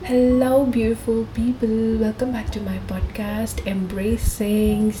Hello, beautiful people. Welcome back to my podcast,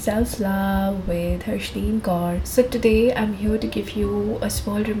 Embracing Self Love with Harshleen Kaur. So, today I'm here to give you a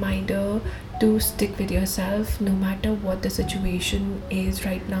small reminder to stick with yourself no matter what the situation is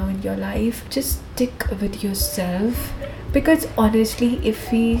right now in your life. Just stick with yourself because honestly,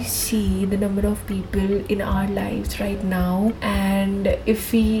 if we see the number of people in our lives right now, and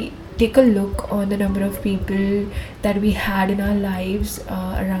if we take a look on the number of people that we had in our lives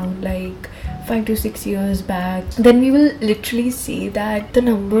around like 5 to 6 years back, then we will literally see that the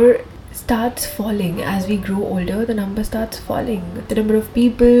number starts falling as we grow older. The number starts falling, the number of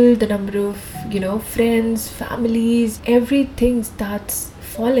people, the number of friends, families, everything starts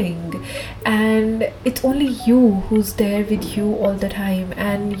falling, and it's only you who's there with you all the time,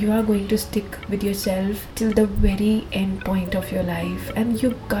 and you are going to stick with yourself till the very end point of your life. And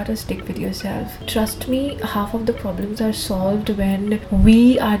you gotta stick with yourself. Trust me, half of the problems are solved when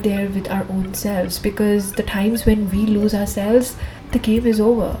we are there with our own selves, because the times when we lose ourselves, the game is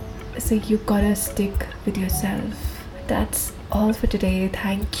over. So you gotta stick with yourself. That's all for today.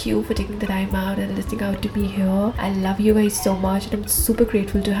 Thank you for taking the time out and listening out to me here. I love you guys so much, and I'm super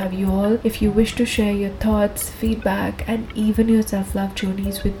grateful to have you all. If you wish to share your thoughts, feedback, and even your self-love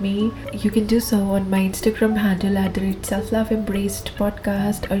journeys with me, you can do so on my Instagram handle @selfloveembraced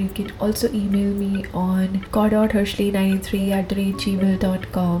podcast, or you can also email me on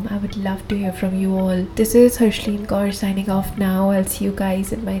kaur.harshleen93@gmail.com. I would love to hear from you all. This is Harshleen Kaur signing off now. I'll see you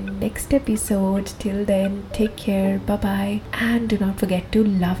guys in my next episode. Till then, take care. Bye bye. And do not forget to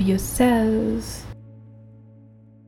love yourselves.